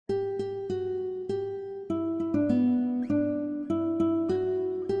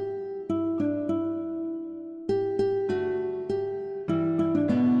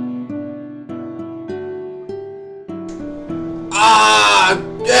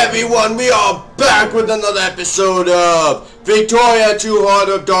everyone, we are back with another episode of Victoria 2 Heart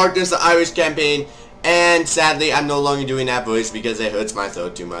of Darkness, the Irish campaign. And sadly, I'm no longer doing that voice because it hurts my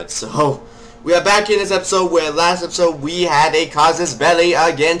throat too much. So, we are back in this episode where last episode we had a casus belli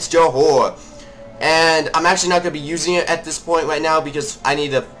against Johor. And I'm actually not going to be using it at this point right now because I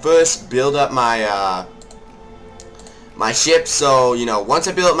need to first build up my, my ships. So, you know, once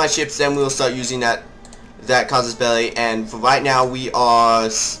I build up my ships, then we'll start using that casus belli. And for right now, we are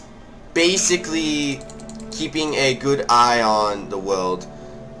basically keeping a good eye on the world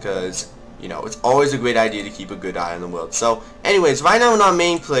because, you know, it's always a great idea to keep a good eye on the world. So, anyways, right now in our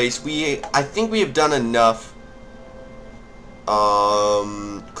main place, I think we have done enough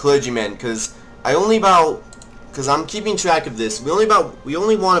clergymen because I'm keeping track of this. We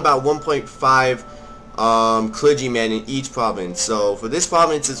only want about 1.5 clergymen in each province. So for this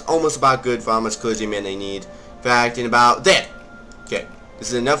province, it's almost about good for how much clergymen they need. In fact, in about there. Okay, this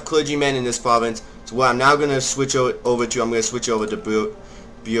is enough clergymen in this province. So what I'm now going to switch over to, I'm going to switch over to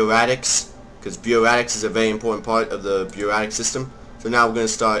bureaucratics, because bureaucratics is a very important part of the bureaucratic system. So now we're going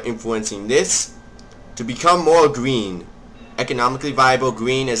to start influencing this to become more green, economically viable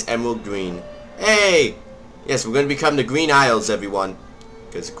green as emerald green. Hey, yes, we're going to become the Green Isles, everyone,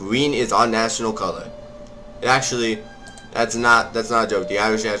 because green is our national color. Actually, that's not a joke. The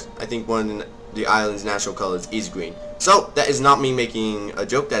Irish, I think one of the island's national colors is green. So that is not me making a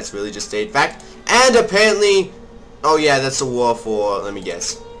joke. That's really just stated fact. And apparently, oh yeah, that's the war for. Let me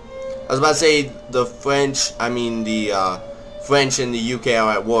guess. I was about to say the French. I mean the French and the UK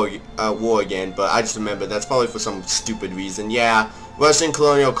are at war again. But I just remember that's probably for some stupid reason. Yeah, Russian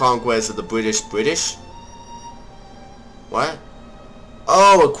colonial conquest of the British. What?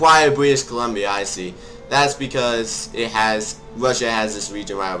 Oh, acquired British Columbia. I see. That's because Russia has this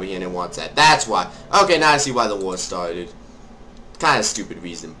region right over here and it wants that. That's why. Okay, now I see why the war started. Kind of stupid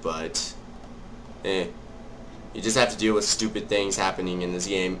reason, but you just have to deal with stupid things happening in this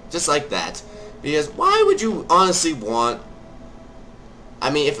game, just like that. Because why would you honestly want? I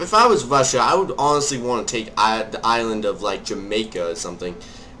mean, if I was Russia, I would honestly want to take the island of like Jamaica or something.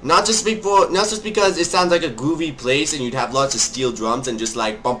 Not just because it sounds like a groovy place and you'd have lots of steel drums and just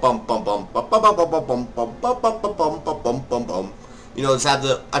like bum bum bum bum bum bum bum bum bum bum bum bum bum bum bum bum bum. You know, just have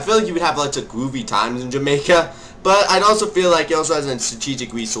the. I feel like you would have lots of groovy times in Jamaica, but I'd also feel like it also has a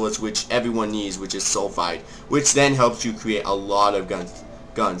strategic resource which everyone needs, which is sulfide, which then helps you create a lot of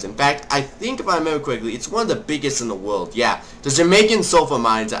guns. In fact, I think if I remember correctly, it's one of the biggest in the world. Yeah, the Jamaican sulfur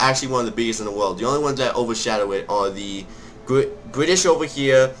mines are actually one of the biggest in the world. The only ones that overshadow it are the British over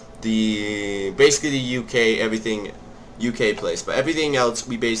here, basically the UK, everything UK place, but everything else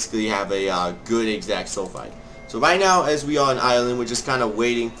we basically have a good exact sulfide. So right now, as we are on island, we're just kind of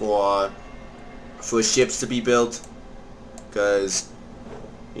waiting for ships to be built, because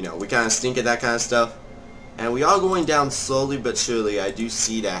you know we kind of stink at that kind of stuff, and we are going down slowly but surely. I do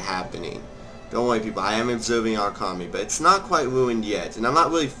see that happening. Don't worry, people. I am observing our economy, but it's not quite ruined yet, and I'm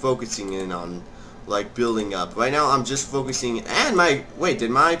not really focusing in on like building up. Right now I'm just focusing, and wait, did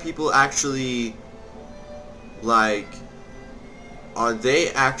my people actually, like, are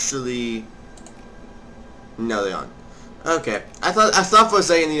they actually, no they aren't. Okay, I thought for a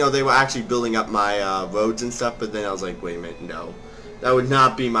second, you know, they were actually building up my roads and stuff, but then I was like, wait a minute, no, that would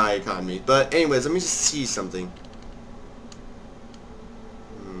not be my economy. But anyways, let me just see something.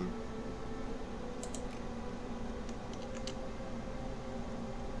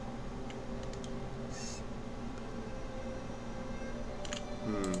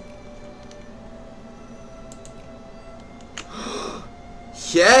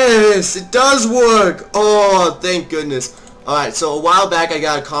 Yes, it does work! Oh, thank goodness. Alright, so a while back I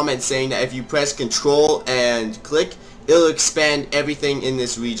got a comment saying that if you press Control and click, it'll expand everything in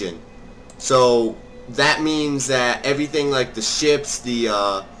this region. So that means that everything like the ships,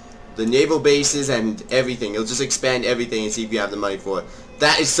 the naval bases and everything, it'll just expand everything and see if you have the money for it.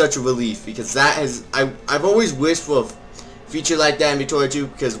 That is such a relief because that has, I've always wished for a feature like that in Victoria 2,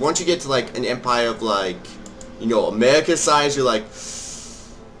 because once you get to like an empire of like, you know, America size, you're like,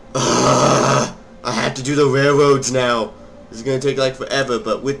 I have to do the railroads now. This is going to take like forever,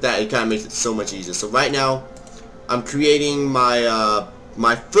 but with that it kind of makes it so much easier. So right now I'm creating my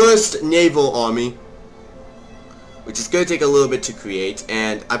my first naval army, which is going to take a little bit to create,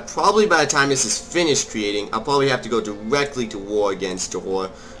 and I probably, by the time this is finished creating, I'll probably have to go directly to war against Johor,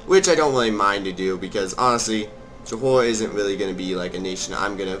 which I don't really mind to do because honestly Johor isn't really going to be like a nation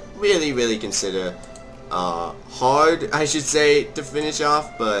I'm going to really consider hard, I should say, to finish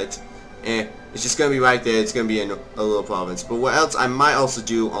off, but it's just gonna be right there. It's gonna be in a little province. But what else I might also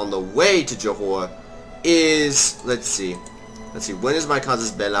do on the way to Johor is, let's see, Let's see, when does my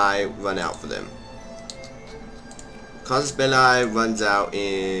casus belli run out for them? Casus belli runs out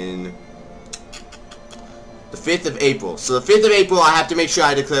in the 5th of April. So the 5th of April, I have to make sure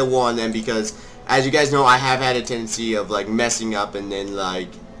I declare war on them because, as you guys know, I have had a tendency of like messing up and then like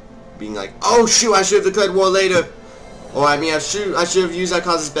being like, oh shoot, I should have declared war later. Or I mean, I should have used that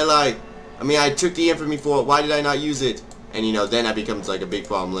casus belli. I mean, I took the infamy for it. Why did I not use it? And you know, then that becomes like a big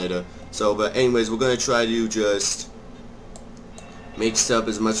problem later. So, but anyways, we're gonna try to just mix up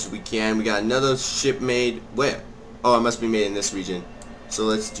as much as we can. We got another ship made. Where? Oh, it must be made in this region. So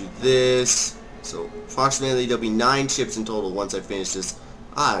let's do this. So approximately there'll be 9 ships in total once I finish this.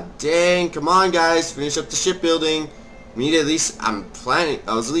 Ah, dang! Come on, guys, finish up the shipbuilding. We need at least. I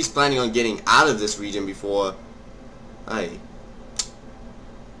was at least planning on getting out of this region before. Hey,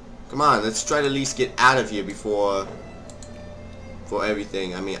 come on, let's try to at least get out of here before. For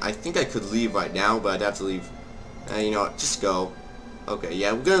everything. I mean, I think I could leave right now, but I'd have to leave. You know what? Just go. Okay,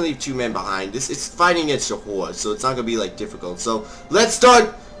 yeah, we're gonna leave 2 men behind. It's fighting against Johor, so it's not gonna be like difficult. So let's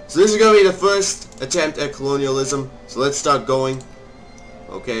start. So this is gonna be the first attempt at colonialism. So let's start going.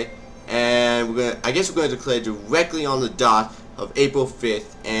 Okay, and I guess we're gonna declare directly on the dot of April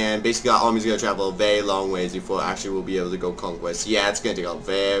 5th, and basically our army's gonna travel a very long ways before actually we'll be able to go conquest. Yeah, it's gonna take a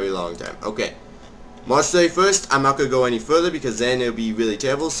very long time. Okay, March 31st. I'm not gonna go any further because then it'll be really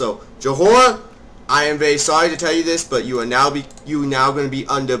terrible. So Johor, I am very sorry to tell you this, but you are now going to be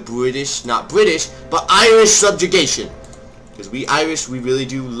under British, not British, but Irish subjugation. Because we Irish, we really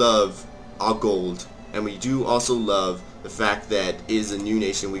do love our gold, and we do also love the fact that it is a new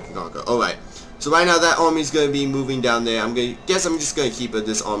nation we can conquer. Alright, so right now that army is going to be moving down there. I'm just going to keep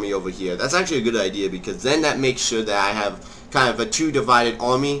this army over here. That's actually a good idea because then that makes sure that I have kind of a 2 divided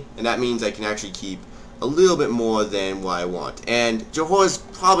army, and that means I can actually keep a little bit more than what I want. And Johor is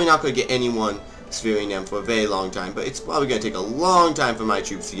probably not going to get anyone spearing them for a very long time, but it's probably going to take a long time for my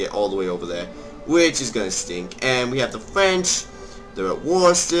troops to get all the way over there, which is going to stink. And we have the French. They're at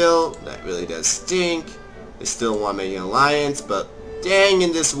war still. That really does stink. They still want to make an alliance, but dang,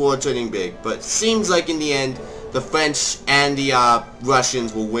 in this war turning big. But seems like in the end the French and the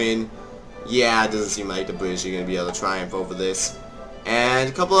Russians will win. Yeah, it doesn't seem like the British are going to be able to triumph over this. And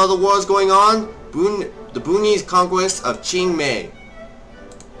a couple other wars going on. The Brunei's conquest of Chiang Mai.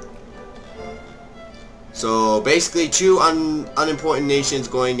 So basically 2 unimportant nations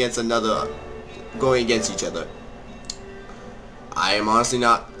going against each other. I'm honestly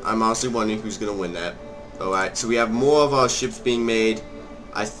wondering who's gonna win that. Alright, so we have more of our ships being made.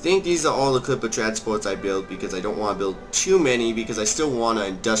 I think these are all the Clipper transports I build because I don't want to build too many because I still want to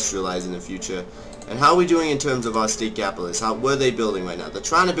industrialize in the future. And how are we doing in terms of our state capitalists? What are they building right now? They're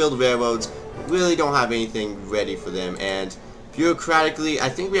trying to build railroads. We really don't have anything ready for them. And bureaucratically, I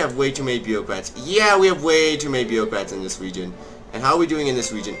think we have way too many bureaucrats. Yeah, we have way too many bureaucrats in this region. And how are we doing in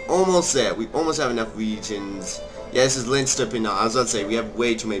this region? Almost there. We almost have enough regions. Yeah, this is Leinster Pennine. I was about to say, we have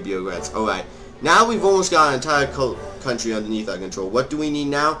way too many bureaucrats. Alright. Now we've almost got an entire country underneath our control. What do we need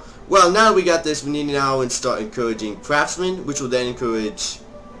now? Well, now that we got this, we need to now start encouraging craftsmen, which will then encourage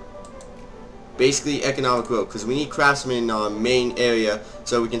basically economic growth, because we need craftsmen in our main area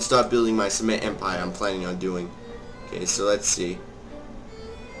so we can start building my cement empire I'm planning on doing. Okay, so let's see.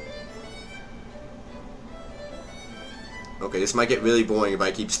 Okay, this might get really boring if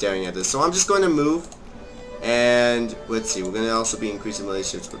I keep staring at this. So I'm just going to move. And let's see, we're going to also be increasing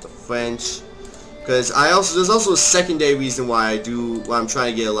relationships with the French. Because there's also a secondary reason why I'm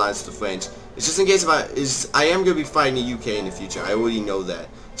trying to get alliance with the French. It's just in case I am going to be fighting the UK in the future. I already know that.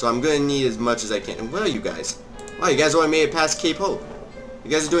 So I'm going to need as much as I can. And where are you guys? Wow, you guys already made it past Cape Hope. You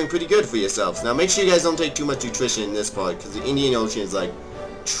guys are doing pretty good for yourselves. Now make sure you guys don't take too much nutrition in this part, because the Indian Ocean is like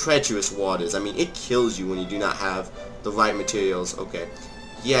treacherous waters. I mean, it kills you when you do not have the right materials. Okay.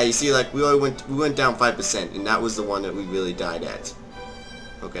 Yeah, you see, like we went down 5%, and that was the one that we really died at.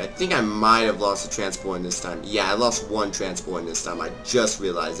 Okay, I think I might have lost a transport in this time. Yeah, I lost 1 transport in this time. I just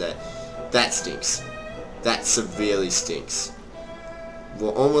realized that. That stinks. That severely stinks.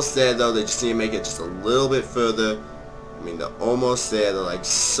 We're almost there though. They just need to make it just a little bit further. I mean, they're almost there. They're like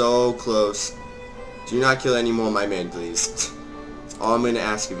so close. Do not kill any more of my men, please. That's all I'm going to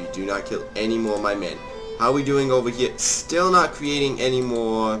ask of you. Do not kill any more of my men. How are we doing over here? Still not creating any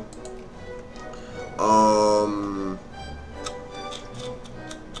more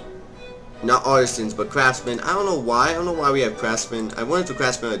not artisans, but craftsmen. I don't know why. I don't know why we have craftsmen. I wonder if the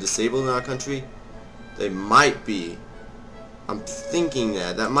craftsmen are disabled in our country. They might be. I'm thinking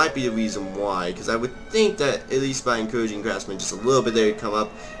that might be the reason why, because I would think that at least by encouraging craftsmen just a little bit, they would come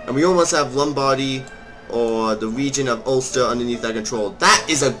up. And we almost have Lombardy or the region of Ulster underneath our control. That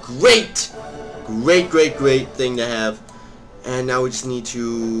is a great thing to have. And now we just need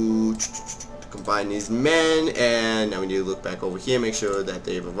to combine these men, and now we need to look back over here, make sure that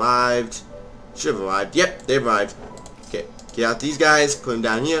they've arrived. Should have arrived. Yep, they've arrived. Okay, get out these guys, put them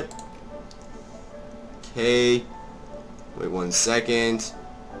down here. Okay. Wait 1 second.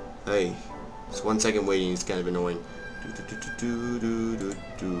 Hey, just 1 second waiting is kind of annoying.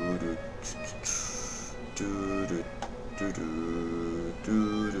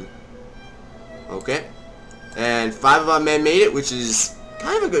 Okay. And 5 of our men made it, which is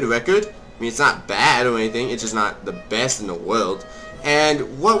kind of a good record. I mean, it's not bad or anything, it's just not the best in the world.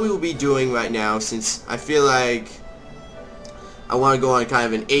 And what we will be doing right now, since I feel like I want to go on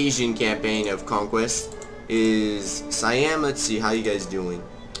kind of an Asian campaign of conquest, is Siam. Let's see, how you guys doing?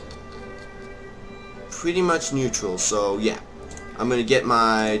 Pretty much neutral, so yeah. I'm going to get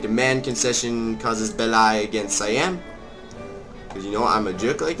my demand concession causes belli against Siam. Because you know I'm a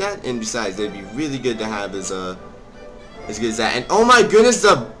jerk like that, and besides, they'd be really good to have as good as that. And oh my goodness,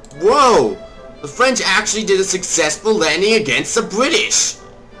 whoa! The French actually did a successful landing against the British!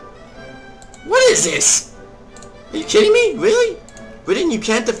 What is this? Are you kidding me? Really? Britain, you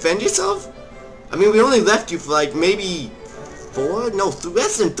can't defend yourself? I mean, we only left you for like maybe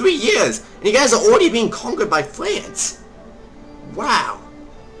less than 3 years, and you guys are already being conquered by France. Wow.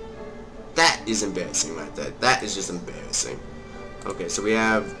 That is embarrassing right there. That is just embarrassing. Okay, so we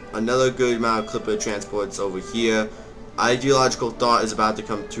have another good amount of clipper transports over here. Ideological thought is about to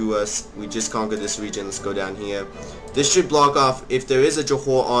come to us. We just conquered this region. Let's go down here. This should block off if there is a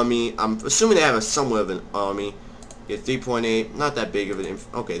Johor army. I'm assuming they have somewhat of an army. Get 3.8. Not that big of an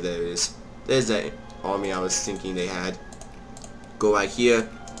okay, there it is. There's that army I was thinking they had. Go right here.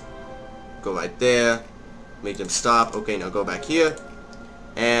 Go right there. Make them stop. Okay, now go back here.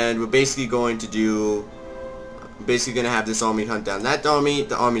 And we're basically going to do... basically going to have this army hunt down that army.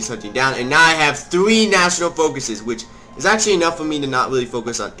 The army's hunting down. And now I have 3 national focuses, which is actually enough for me to not really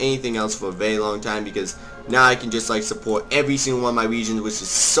focus on anything else for a very long time, because now I can just like support every single one of my regions, which is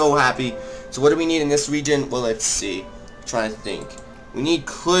so happy. So what do we need in this region? Well, let's see. I'm trying to think. We need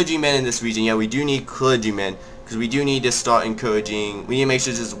clergymen in this region. Yeah, we do need clergymen, because we do need to start encouraging. We need to make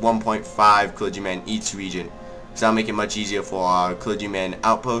sure this is 1.5 clergymen each region, because that'll make it much easier for our clergymen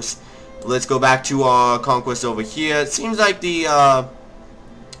outposts. Let's go back to our conquest over here. It seems like they're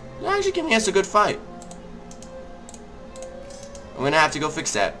actually giving us a good fight. I'm gonna have to go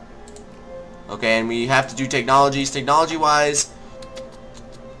fix that. Okay, and we have to do technologies. Technology-wise,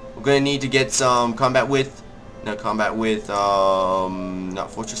 we're gonna need to get some combat with, not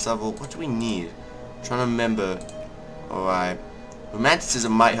fortress level. What do we need? I'm trying to remember. All right,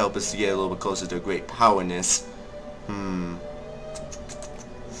 romanticism might help us to get a little bit closer to great powerness.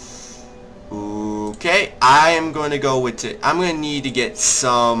 Okay, I am going to go with it. I'm going to need to get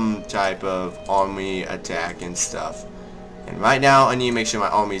some type of army attack and stuff. And right now, I need to make sure my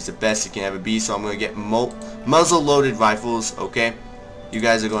army is the best it can ever be. So I'm going to get muzzle-loaded rifles. Okay, you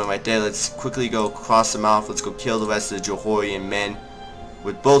guys are going right there. Let's quickly go cross them off. Let's go kill the rest of the Johorian men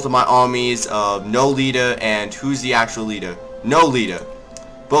with both of my armies of no leader and who's the actual leader? No leader.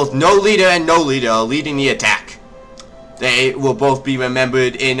 Both no leader and no leader are leading the attack. They will both be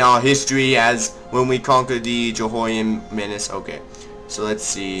remembered in our history as when we conquered the Johorian menace. Okay, so let's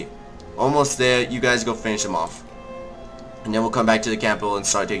see. Almost there. You guys go finish them off. And then we'll come back to the capital and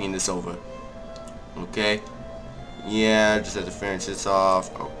start taking this over. Okay. Yeah, just have to finish this off.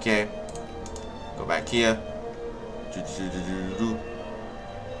 Okay. Go back here.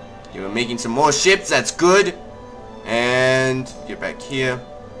 You're making some more ships. That's good. And get back here.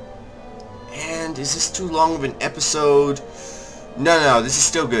 And is this too long of an episode? No, this is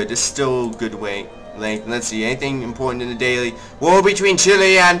still good. This is still good length. Let's see, anything important in the daily? War between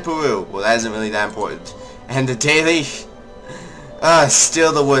Chile and Peru. Well, that isn't really that important. And the daily?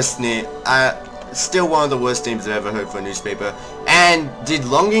 Still the worst name. Still one of the worst names I've ever heard for a newspaper. And did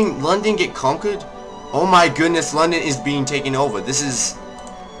London get conquered? Oh my goodness, London is being taken over. This is...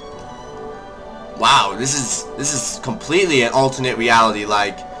 wow, this is completely an alternate reality.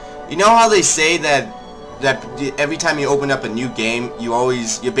 Like, you know how they say that every time you open up a new game, you're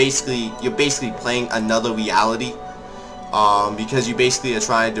basically playing another reality, because you basically are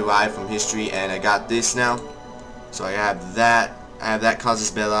trying to derive from history. And I got this now, so I have that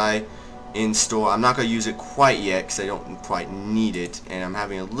casus belli in store. I'm not gonna use it quite yet because I don't quite need it, and I'm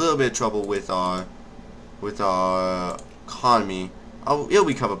having a little bit of trouble with our economy. It'll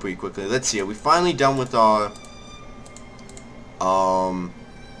be covered pretty quickly. Let's see. Are we finally done with our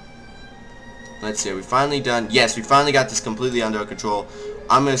let's see, are we finally done? Yes, we finally got this completely under control.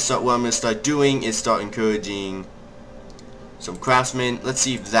 What I'm gonna start doing is start encouraging some craftsmen. Let's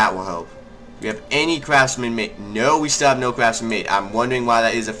see if that will help. we have any craftsmen made? No, we still have no craftsmen made. I'm wondering why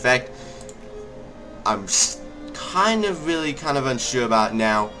that is effect. I'm kind of unsure about it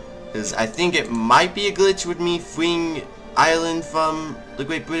now, because I think it might be a glitch with me freeing Ireland from the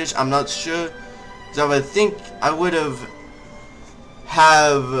Great British. I'm not sure. So I think I would have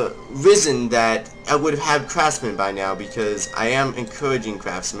risen that I would have had craftsmen by now, because I am encouraging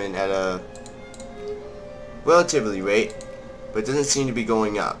craftsmen at a relatively rate, but it doesn't seem to be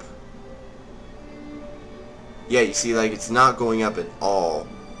going up. Yeah, you see, like, it's not going up at all.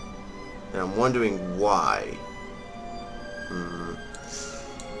 And I'm wondering why. I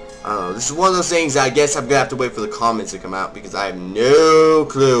don't know. This is one of those things that I guess I'm going to have to wait for the comments to come out, because I have no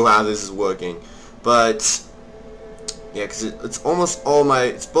clue how this is working. But, yeah, because it's almost all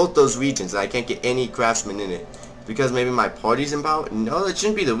it's both those regions, and I can't get any craftsmen in it. Because maybe my party's in power? No, that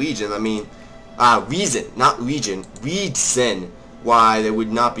shouldn't be the region. I mean, reason, not region. Reason why they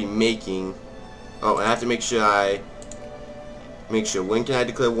would not be making... Oh, and I have to make sure when can I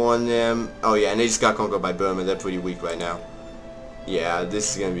declare war on them? Oh yeah, and they just got conquered by Burma. They're pretty weak right now. Yeah,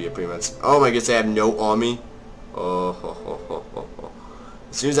 this is gonna be a pretty much... Oh my goodness, I have no army. Oh, ho, ho, ho, ho, ho.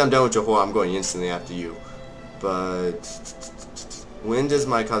 As soon as I'm done with Johor, I'm going instantly after you. But when does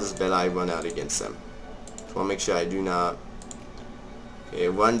my casus belli run out against them? I want to make sure I do not... Okay, it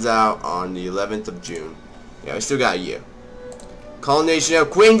runs out on the 11th of June. Yeah, we still got a year. Coronation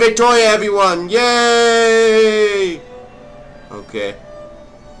of Queen Victoria, everyone! Yay! Okay.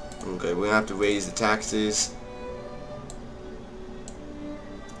 Okay, we're gonna have to raise the taxes.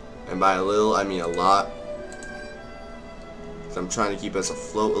 And by a little, I mean a lot. So I'm trying to keep us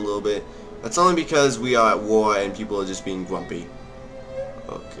afloat a little bit. That's only because we are at war and people are just being grumpy.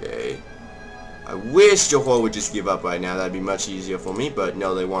 Okay. I wish Johor would just give up right now. That'd be much easier for me. But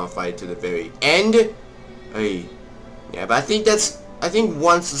no, they want to fight to the very end. Hey. Yeah, but I think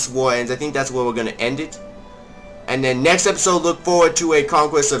once this war ends, I think that's where we're going to end it. And then next episode, look forward to a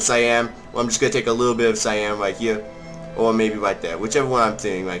conquest of Siam. Well, I'm just going to take a little bit of Siam right here. Or maybe right there. Whichever one I'm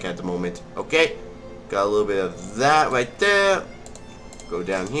thinking like at the moment. Okay. Got a little bit of that right there. Go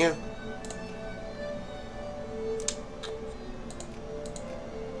down here.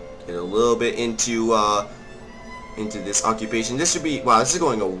 Get a little bit into this occupation. This should be... Wow, this is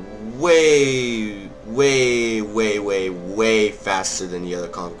going way faster than the other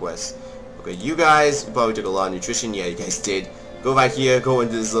conquests. Okay, you guys probably took a lot of nutrition. Yeah, you guys did. Go back here, go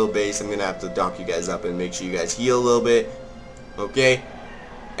into this little base. I'm gonna have to dock you guys up and make sure you guys heal a little bit. Okay.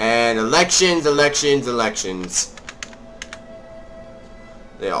 And elections.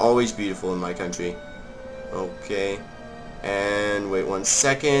 They are always beautiful in my country. Okay. And wait 1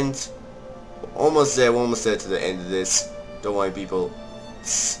 second. We're almost there to the end of this. Don't worry, people.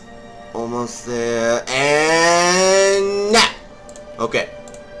 It's almost there. And now. Okay.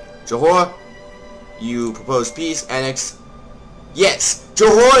 Johor, you propose peace, annex. Yes,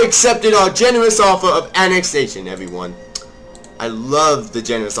 Johor accepted our generous offer of annexation, everyone. I love the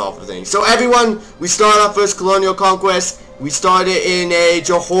generous offer thing. So everyone, we start our first colonial conquest. We started in a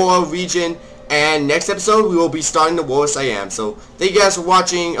Johor region. And next episode, we will be starting the war with Siam. So thank you guys for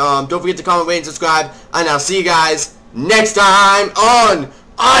watching. Don't forget to comment, rate, and subscribe. And I'll see you guys next time on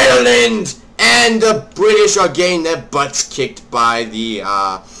Ireland. And the British are getting their butts kicked by the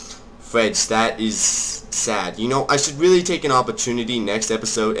French. That is sad. You know, I should really take an opportunity next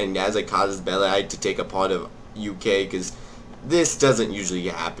episode and as a casus belli to take a part of UK, because this doesn't usually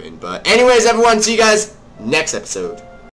happen. But anyways, everyone, see you guys next episode.